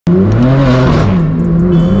Look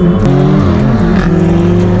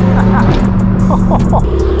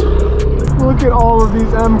at all of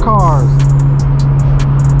these M cars.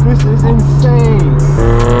 This is insane.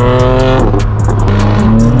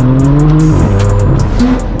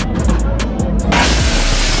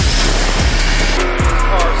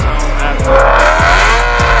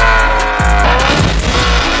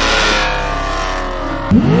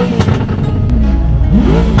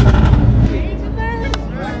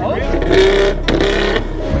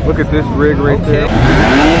 Look at this rig right there.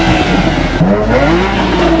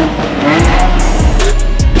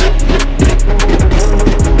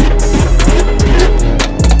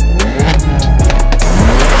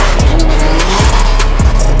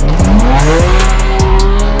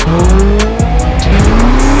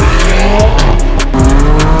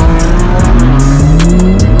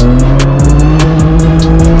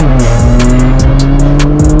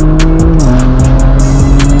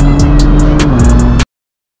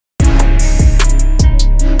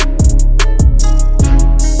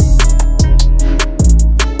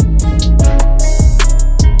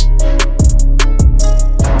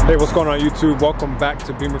 Hey, what's going on YouTube? Welcome back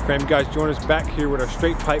to Beemer Fam. You guys, join us back here with our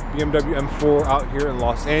straight pipe BMW M4 out here in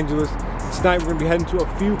Los Angeles. Tonight we're going to be heading to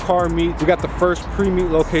a few car meets. We got the first pre-meet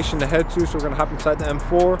location to head to, so we're going to hop inside the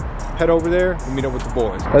M4, head over there, and meet up with the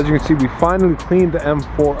boys. As you can see, we finally cleaned the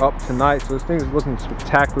M4 up tonight, so this thing is looking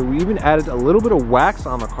spectacular. We even added a little bit of wax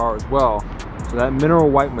on the car as well. So that mineral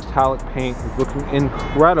white metallic paint is looking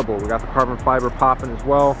incredible. We got the carbon fiber popping as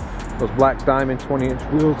well. Those Blaque Diamond 20-inch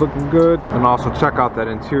wheels looking good. And also check out that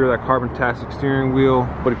interior, that Carbontastic steering wheel.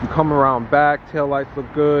 But if you come around back, tail lights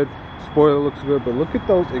look good, spoiler looks good, but look at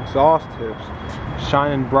those exhaust tips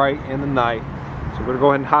shining bright in the night. So we're gonna go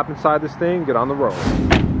ahead and hop inside this thing, get on the road.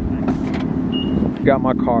 Got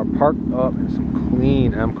my car parked up in some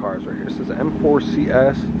clean M cars right here. This is an M4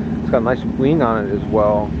 CS. It's got a nice wing on it as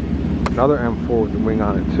well. Another M4 with the wing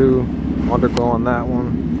on it too. Underglow on that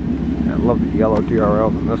one. I love the yellow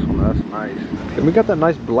DRLs on this one, that's nice. Then we got that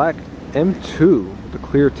nice black M2 with the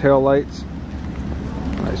clear tail lights.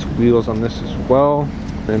 Nice wheels on this as well.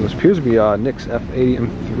 And this appears to be Nick's F80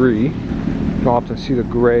 M3. You don't often see the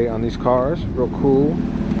gray on these cars, real cool.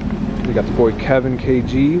 We got the boy Kevin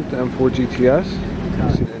KG with the M4 GTS. You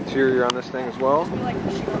can see the interior on this thing as well.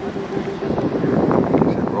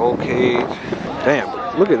 Roll cage. Damn,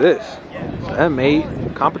 look at this. It's an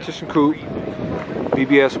M8 competition coupe.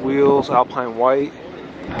 BBS wheels, Alpine white.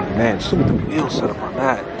 Man, just look at the wheel setup on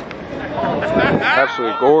that.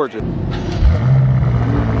 Absolutely gorgeous.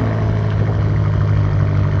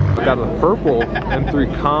 We got the purple M3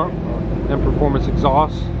 comp, M Performance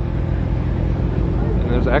exhaust. And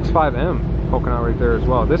there's an X5M poking out right there as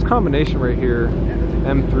well. This combination right here,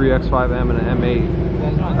 M3, X5M, and an M8,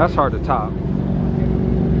 that's hard to top.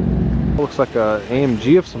 Looks like a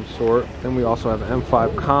AMG of some sort. Then we also have an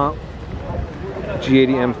M5 comp.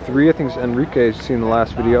 G80 M3, I think it's Enrique's seen in the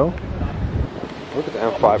last video. Look at the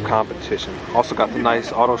M5 competition. Also got the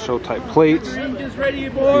nice auto show type plates.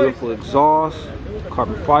 Beautiful exhaust,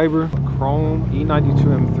 carbon fiber, chrome E92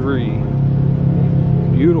 M3.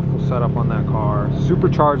 Beautiful setup on that car.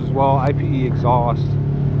 Supercharged as well, IPE exhaust.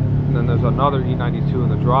 And then there's another E92 in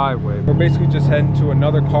the driveway. We're basically just heading to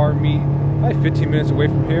another car meet, like 15 minutes away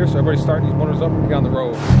from here. So everybody's starting these motors up and get on the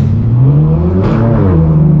road.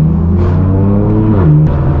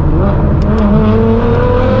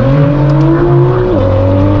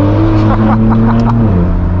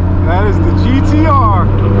 That is the GTR.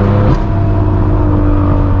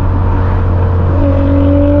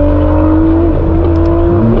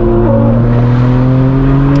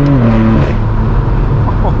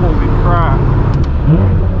 Holy crap.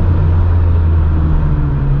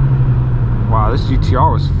 Wow, this GTR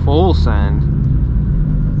was full send.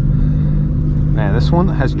 Man, this one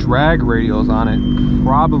has drag radials on it.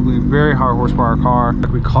 Probably very high horsepower car.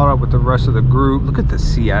 Like we caught up with the rest of the group. Look at the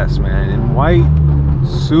CS, man, in white.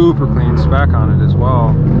 Super clean spec on it as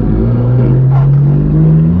well.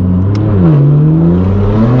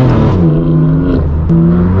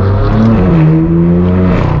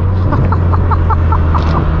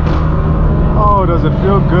 Oh, does it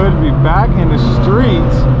feel good to be back in the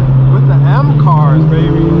streets with the M cars,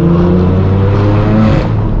 baby?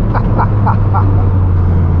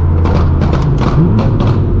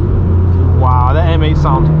 Wow, that M8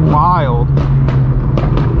 sounds wild.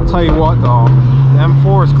 I'll tell you what though, the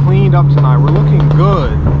M4 is cleaned up tonight. We're looking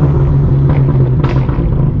good.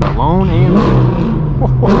 Lone AMG.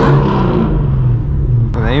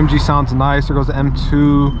 And the AMG sounds nice. There goes the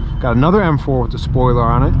M2. Got another M4 with the spoiler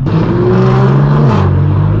on it.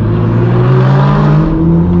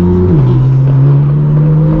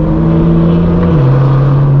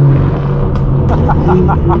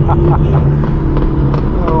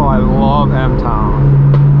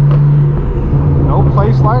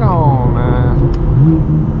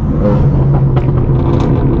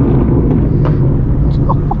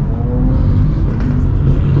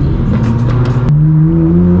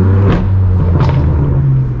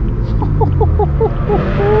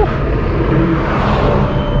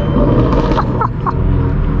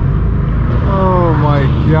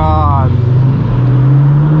 God.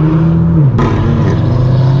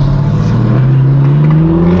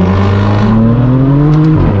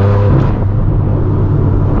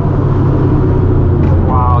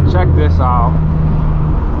 Wow, check this out.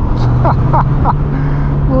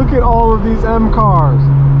 Look at all of these M cars.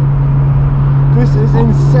 This is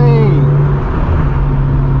insane.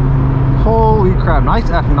 Holy crap. Nice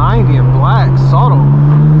F90 in black, subtle.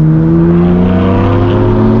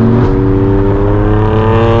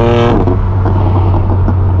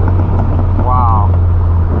 Wow.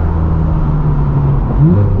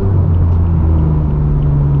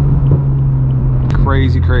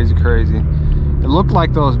 Crazy, crazy, crazy. It looked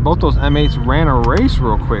like both those M8s ran a race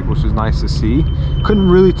real quick, which was nice to see. Couldn't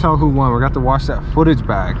really tell who won. We got to watch that footage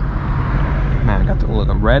back. Man, I got to look.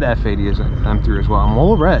 A red F80 is an M3 as well. I'm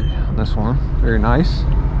all red on this one. Very nice.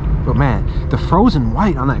 But man, the frozen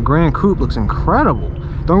white on that Grand Coupe looks incredible.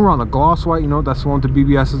 Don't get me wrong, the gloss white, you know, that's the one with the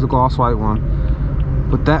BBS is the gloss white one.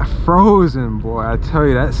 But that frozen, boy, I tell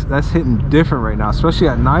you, that's hitting different right now, especially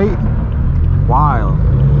at night. Wild.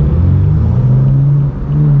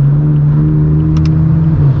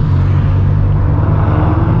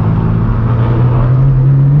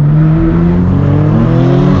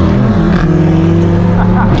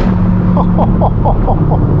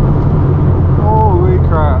 Holy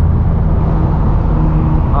crap.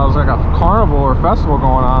 I was like a carnival or festival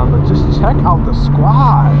going on, but just check out the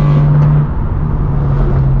squad.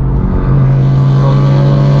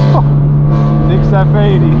 Nick's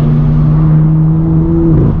F80.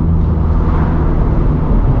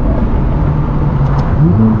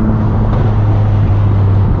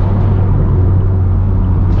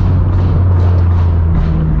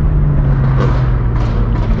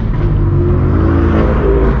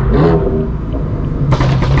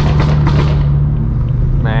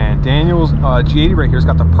 Daniel's G80 right here has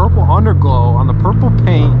got the purple underglow on the purple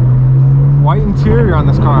paint, white interior on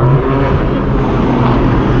this car.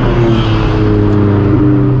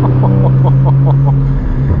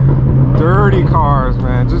 Dirty cars,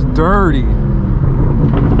 man, just dirty.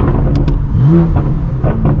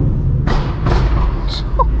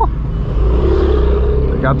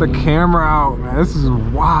 They got the camera out, man. This is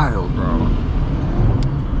wild, bro.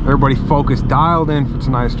 Everybody focused, dialed in for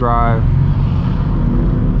tonight's drive.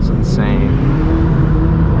 It's insane.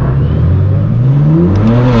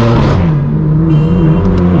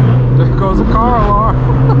 There goes a car alarm.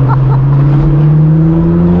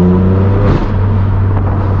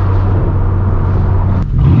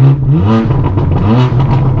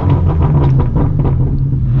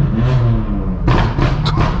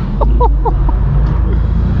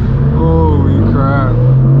 Holy crap.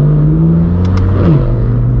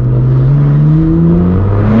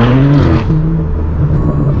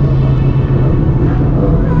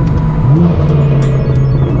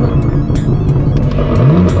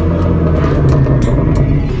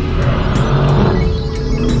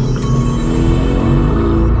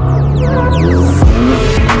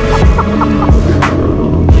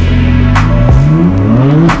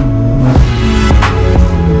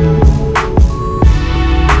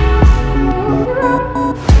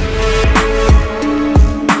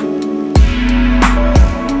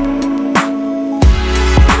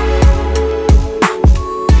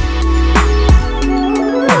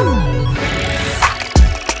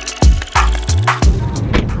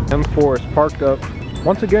 M4 is parked up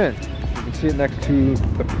once again. You can see it next to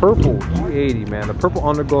the purple G80, man. The purple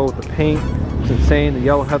underglow with the paint, it's insane. The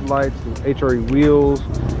yellow headlights, the HRE wheels,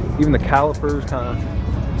 even the calipers kind of,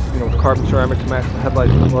 you know, with carbon ceramics match the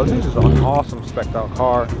headlights as well. This is an awesome spec'd out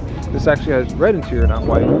car. This actually has red interior, not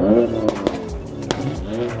white.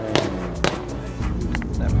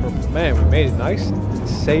 That purple, man, we made it nice and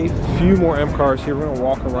safe. A few more M cars here. We're gonna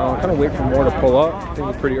walk around, kind of wait for more to pull up. I think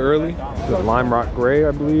we're pretty early. The lime rock gray,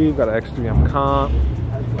 I believe. Got an X3M comp.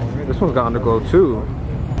 This one's got underglow too.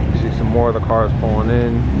 You see some more of the cars pulling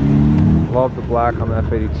in. Love the black on the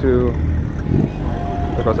F82.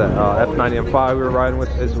 There goes that F90 M5 we were riding with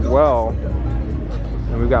as well.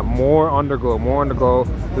 And we've got more underglow, more underglow.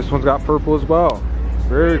 This one's got purple as well.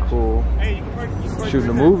 Very cool. Shooting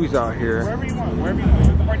the movies out here. Wherever you want, wherever you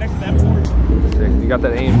want. The part next to the M4. You got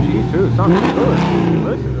that AMG too. Sounds good.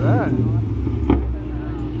 Listen to that.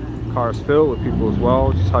 Cars filled with people as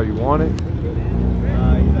well, just how you want it.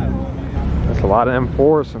 That's a lot of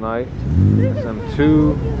M4s tonight. That's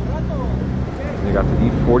M2. And you got the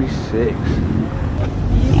E46.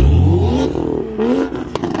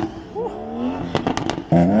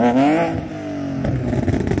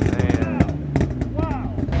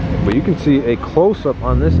 But you can see a close-up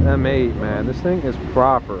on this M8, man. This thing is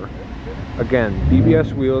proper. Again,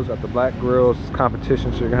 BBS wheels, got the black grills, it's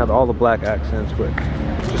competition, so you're gonna have all the black accents, but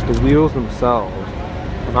just the wheels themselves,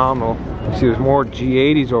 phenomenal. You see there's more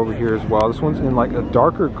G80s over here as well. This one's in like a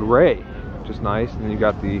darker gray, which is nice. And then you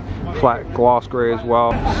got the flat gloss gray as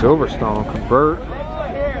well. Silverstone convert. And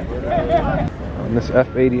this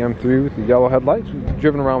F80 M3 with the yellow headlights. We've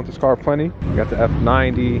driven around with this car plenty. We got the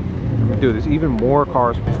F90. Dude, there's even more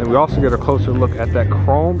cars. And we also get a closer look at that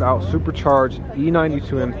chromed out supercharged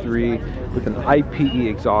E92 M3 with an IPE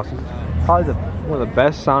exhaust. It's probably one of the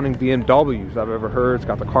best sounding BMWs I've ever heard. It's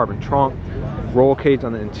got the carbon trunk, roll cage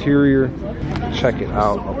on the interior. Check it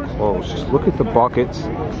out up close. Just look at the buckets.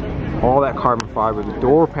 All that carbon fiber. The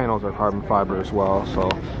door panels are carbon fiber as well. So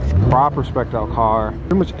proper spec'd out car.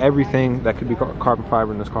 Pretty much everything that could be carbon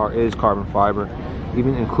fiber in this car is carbon fiber,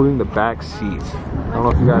 even including the back seats. I don't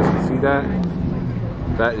know if you guys can see that.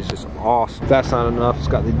 That is just awesome. If that's not enough, it's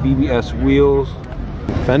got the BBS wheels,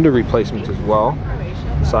 fender replacements as well,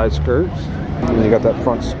 side skirts, and then you got that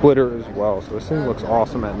front splitter as well. So this thing looks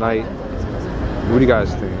awesome at night. What do you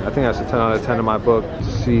guys think? I think that's a 10 out of 10 in my book.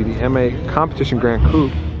 To see the MA Competition Grand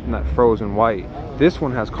Coupe in that frozen white. This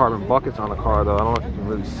one has carbon buckets on the car though. I don't know if you can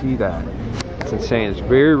really see that. It's insane. It's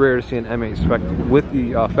very rare to see an M8 spec with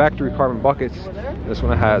the factory carbon buckets. This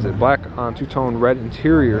one has a black on two-tone red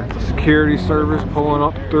interior. Security service pulling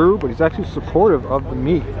up through, but he's actually supportive of the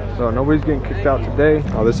meet. So nobody's getting kicked out today.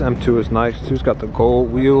 Oh, this M2 is nice too. It's got the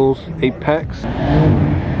gold wheels, Apex.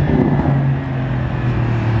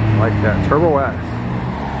 Like that, Turbo S.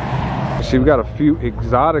 See, we got a few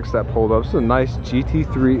exotics that pulled up. This is a nice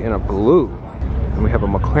GT3 in a blue. And we have a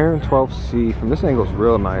McLaren 12C. From this angle, it's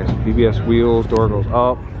real nice. BBS wheels, door goes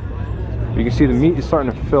up. You can see the meat is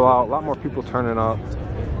starting to fill out. A lot more people turning up.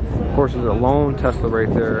 Of course, there's a lone Tesla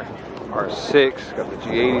right there. R6, got the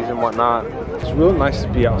G80s and whatnot. It's real nice to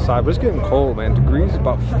be outside, but it's getting cold, man. Degrees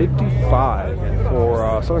about 55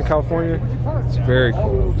 for Southern California. It's very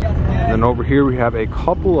cold. And then over here we have a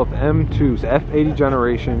couple of M2s, F80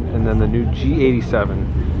 generation, and then the new G87.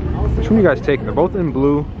 Which one are you guys taking? They're both in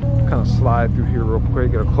blue. Kind of slide through here real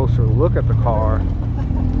quick, get a closer look at the car.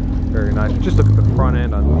 Very nice. Just look at the front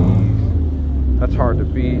end on these. That's hard to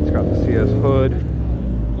beat. It's got the CS hood.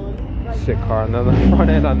 Sick car. And then the front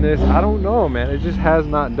end on this, I don't know, man. It just has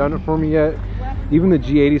not done it for me yet. Even the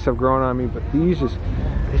G80s have grown on me, but these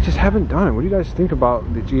they just haven't done it. What do you guys think about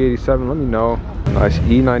the G87? Let me know. Nice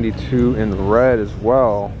E92 in red as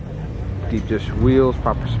well. Deep dish wheels,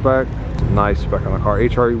 proper spec. Nice spec on the car.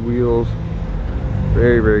 HRE wheels.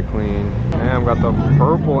 Very, very clean. And I've got the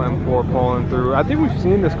purple M4 pulling through. I think we've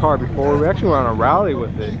seen this car before. We actually went on a rally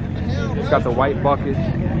with it. It's got the white buckets,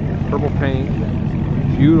 purple paint.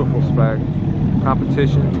 Beautiful spec,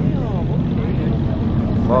 competition,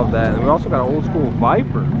 love that. And we also got an old school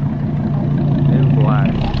Viper in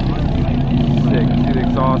black, sick. See the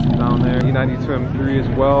exhaust down there, E92 M3 as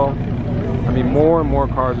well. I mean, more and more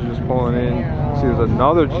cars are just pulling in. See, there's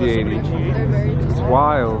another G80, it's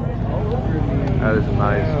wild. That is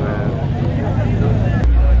nice, man.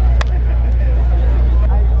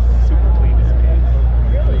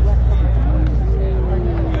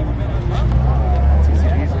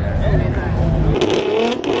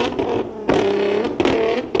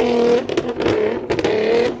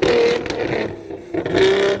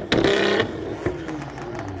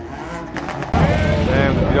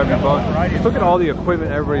 Look at all the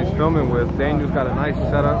equipment everybody's filming with. Daniel's got a nice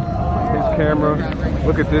setup. His camera.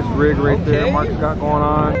 Look at this rig right there Mark's got going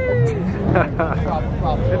on.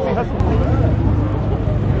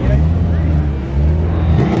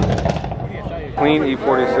 Clean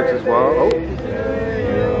E46 as well. Oh.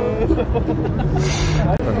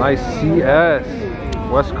 A nice CS.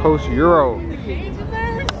 West Coast Euro.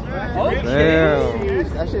 Damn.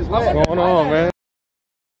 What's going on, man?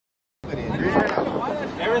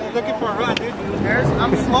 Looking for a run, dude.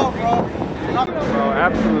 I'm slow, bro. Bro,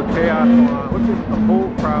 absolute chaos going on. Look at the whole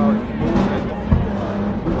crowd moving.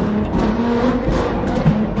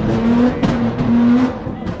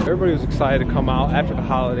 Everybody was excited to come out after the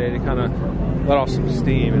holiday to kind of let off some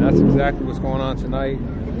steam, and that's exactly what's going on tonight.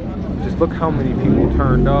 Just look how many people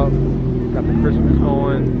turned up. Got the Christmas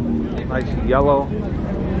going. Nice yellow.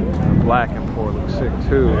 And black M4 looks sick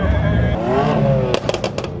too.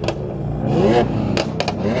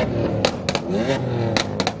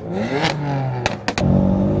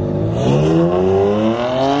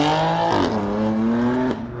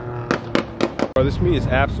 This meet is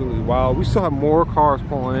absolutely wild. We still have more cars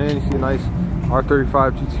pulling in. You see a nice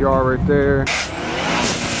R35 GTR right there.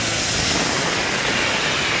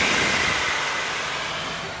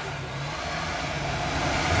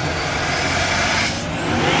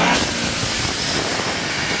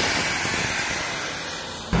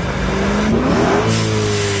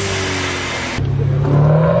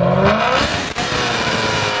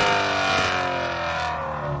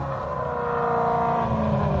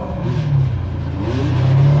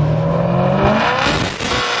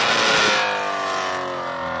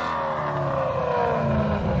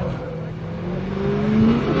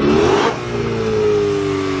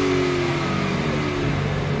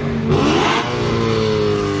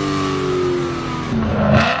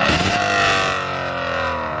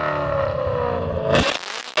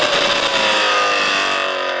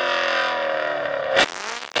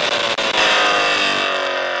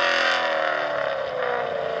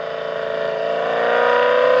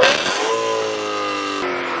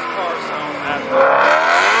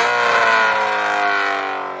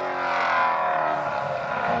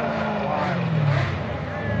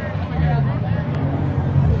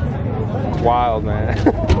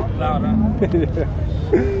 That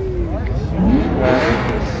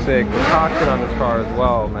is sick. The cockpit on this car as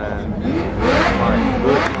well, man. My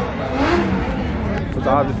goodness. It's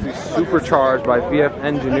obviously supercharged by VF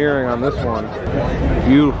engineering on this one.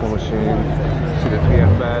 Beautiful machine. See the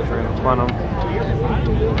VF badge right in front of him.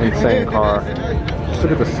 Insane car. Just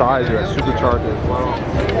look at the size of that supercharger as well.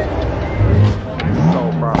 So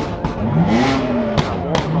proud. Got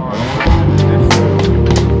more cars.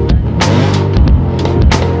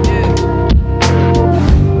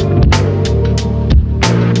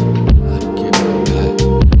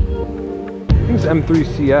 M3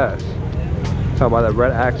 CS. Talk about that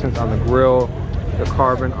red accents on the grille, the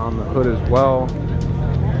carbon on the hood as well.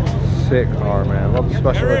 Sick car, man. Love the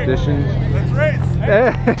special editions. Let's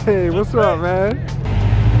race. Hey, what's up, man?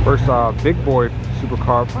 First big boy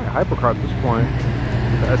supercar, probably hypercar at this point.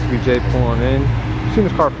 The SVJ pulling in. I've seen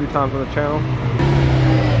this car a few times on the channel.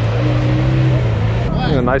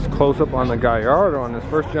 A nice close-up on the Gallardo on this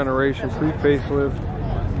first generation pre-facelift.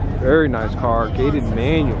 Very nice car, gated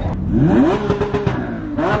manual.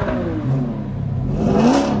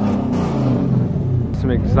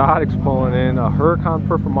 Some exotics pulling in, a Huracan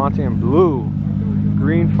Performante in blue,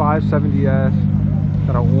 green 570S,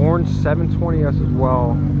 got an orange 720S as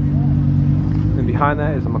well, and behind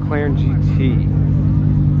that is a McLaren GT.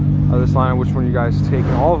 This line, which one you guys take?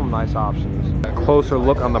 All of them nice options. A closer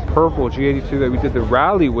look on the purple G82 that we did the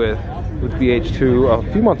rally with BH2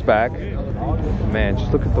 a few months back. Man,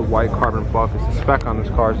 just look at the white carbon buckets. The spec on this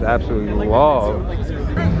car is absolutely love.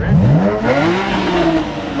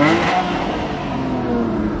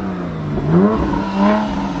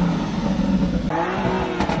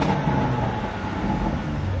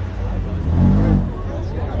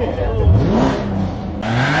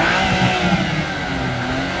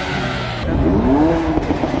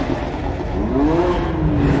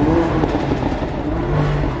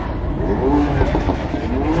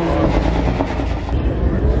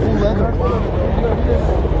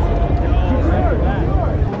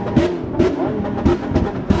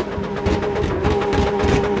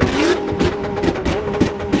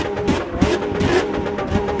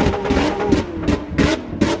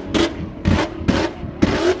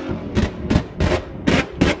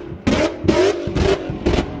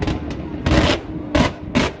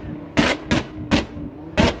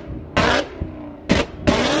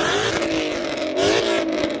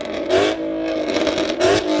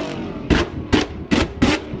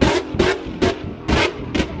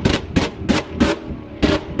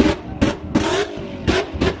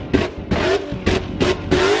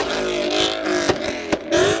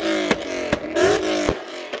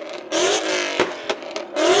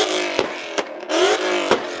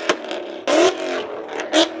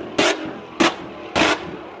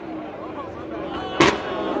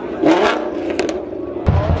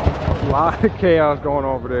 A lot of chaos going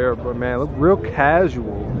over there, but man, look real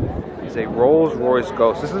casual. It's a Rolls Royce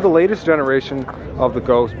Ghost. This is the latest generation of the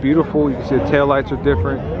Ghost. Beautiful. You can see the taillights are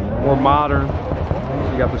different, more modern.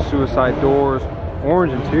 You got the suicide doors,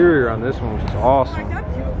 orange interior on this one, which is awesome.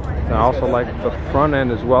 And I also like the front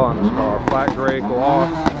end as well on this car. Flat gray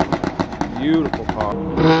gloss. Beautiful car.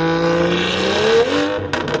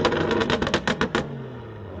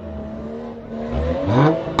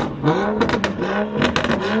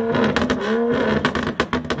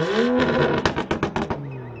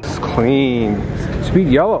 Clean. Speed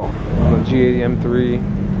yellow on the G80 M3.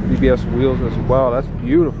 BBS wheels as well. That's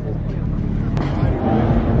beautiful.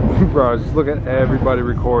 Bro, just look at everybody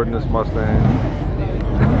recording this Mustang.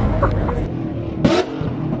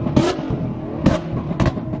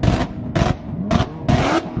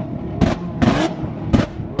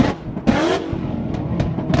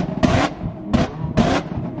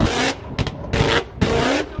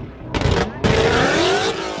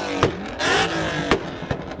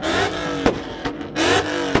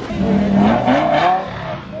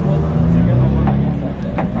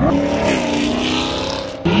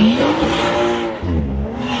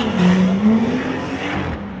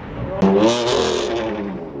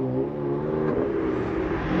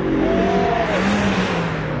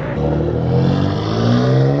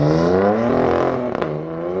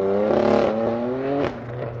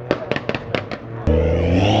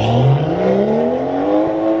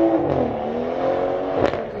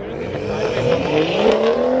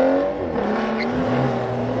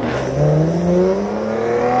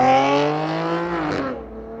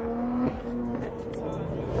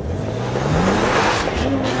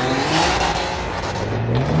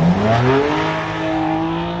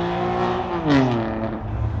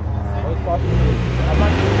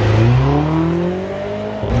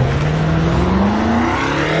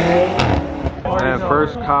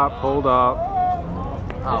 stop, hold up.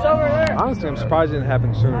 Honestly, I'm surprised it didn't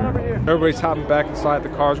happen sooner. Everybody's hopping back inside the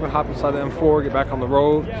cars. We're gonna hop inside the M4, get back on the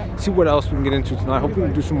road, see what else we can get into tonight. Hopefully we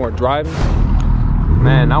can do some more driving.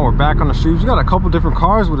 Man, now we're back on the streets. We got a couple different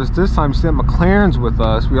cars with us this time. You see that McLaren's with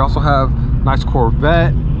us. We also have a nice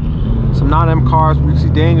Corvette, some non-M cars. We see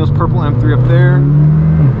Daniel's purple M3 up there.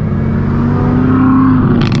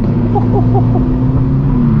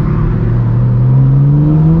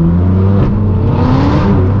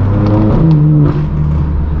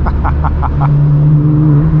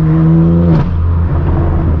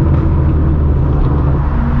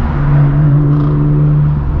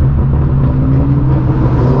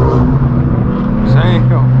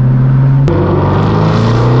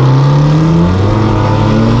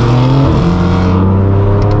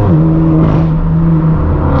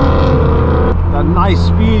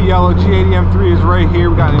 Yellow G80 M3 is right here.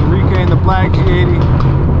 We got Enrique in the black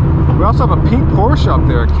G80. We also have a pink Porsche up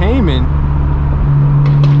there, a Cayman.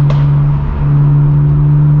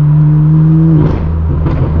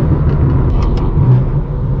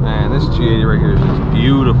 Man, this G80 right here is just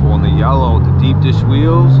beautiful in the yellow with the deep dish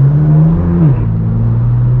wheels.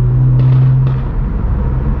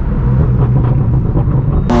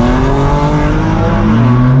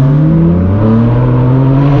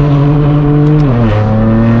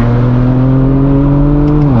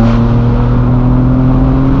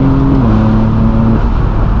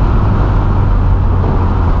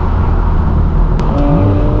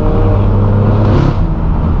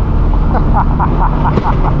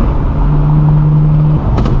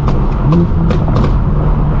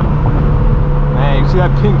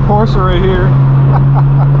 That pink Porsche right here.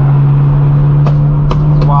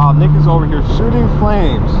 Wow, Nick is over here shooting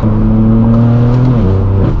flames.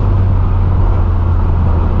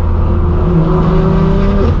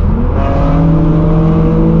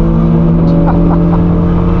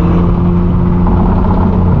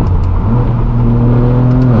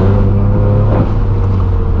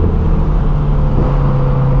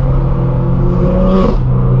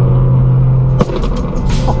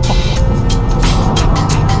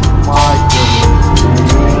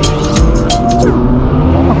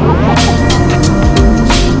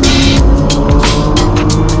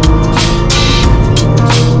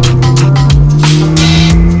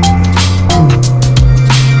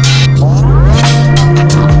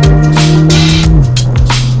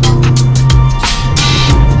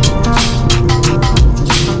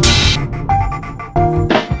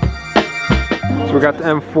 We got the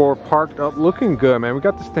M4 parked up, looking good, man. We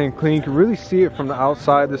got this thing clean. You can really see it from the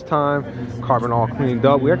outside this time. Carbon all cleaned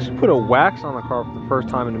up. We actually put a wax on the car for the first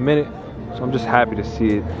time in a minute, so I'm just happy to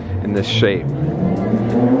see it in this shape.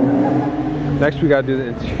 Next, we gotta do the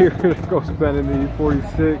interior. Go spin in the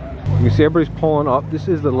E46. You can see everybody's pulling up. This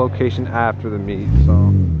is the location after the meet,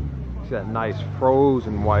 so see that nice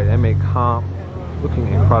frozen white M8 comp, looking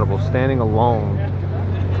incredible, standing alone.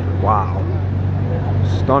 Wow.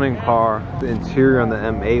 Stunning car. The interior on the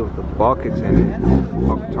M8 with the buckets in it.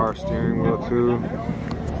 Guitar steering wheel too.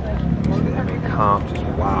 See the M8 comp, just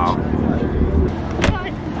wow.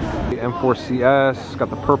 The M4 CS, got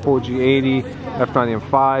the purple G80, F90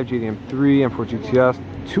 M5, G80 M3, M4 GTS,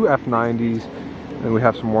 two F90s, and we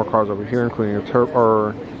have some more cars over here, including a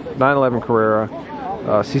 911 Carrera,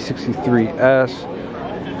 C63S.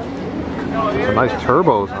 Some nice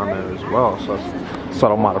turbos on there as well, so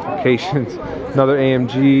subtle modifications. Another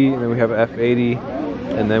AMG, and then we have an F80,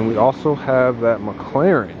 and then we also have that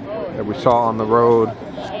McLaren that we saw on the road.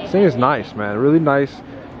 This thing is nice, man, really nice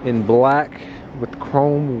in black with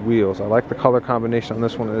chrome wheels. I like the color combination on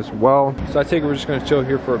this one as well. So I take it we're just gonna chill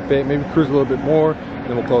here for a bit, maybe cruise a little bit more, and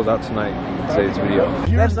then we'll close out tonight and today's video.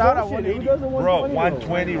 That's out at 180. Bro,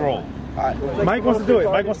 120 roll. Mike wants to do it.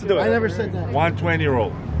 Mike wants to do it. I never said that. 120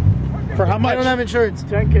 roll. For how much? I don't have insurance.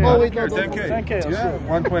 10K. Oh wait, no, 10K. 10K. Yeah,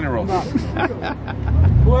 120 rolls.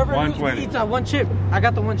 Whoever 120. eats one chip. I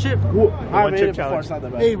got the one chip. One chip challenge.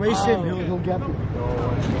 Hey, race him. He'll get me.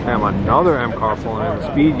 I have another M car pulling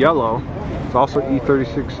in, speed yellow. It's also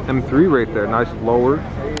E36 M3 right there, nice lowered.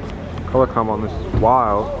 Color combo on this is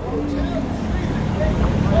wild.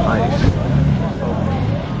 Nice.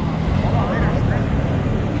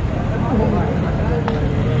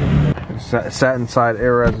 Sat inside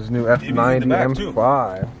Airraz's new F90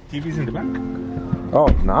 M5. TV's in the back. Oh,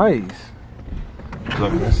 nice.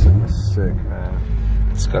 Look, This is sick, man.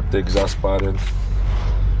 it's got the exhaust button.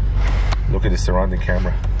 Look at the surrounding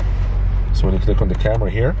camera. So when you click on the camera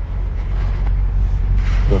here,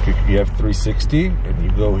 look, you have 360, and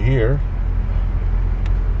you go here,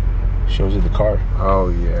 shows you the car, Oh,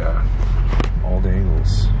 yeah. all the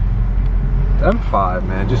angles. The M5,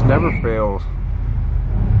 man, just never fails.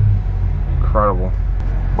 incredible.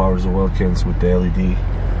 Bowers and Wilkins with the LED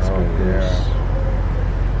speakers.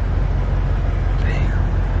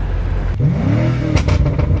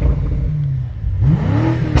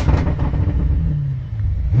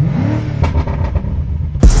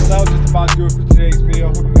 So that was just about to do it for today's video.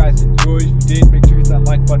 Hope you guys enjoyed. If you did, make sure you hit that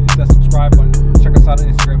like button, hit that subscribe button. Check us out on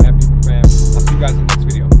Instagram at Beemer Fam. I'll see you guys in the next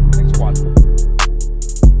video. Thanks for watching.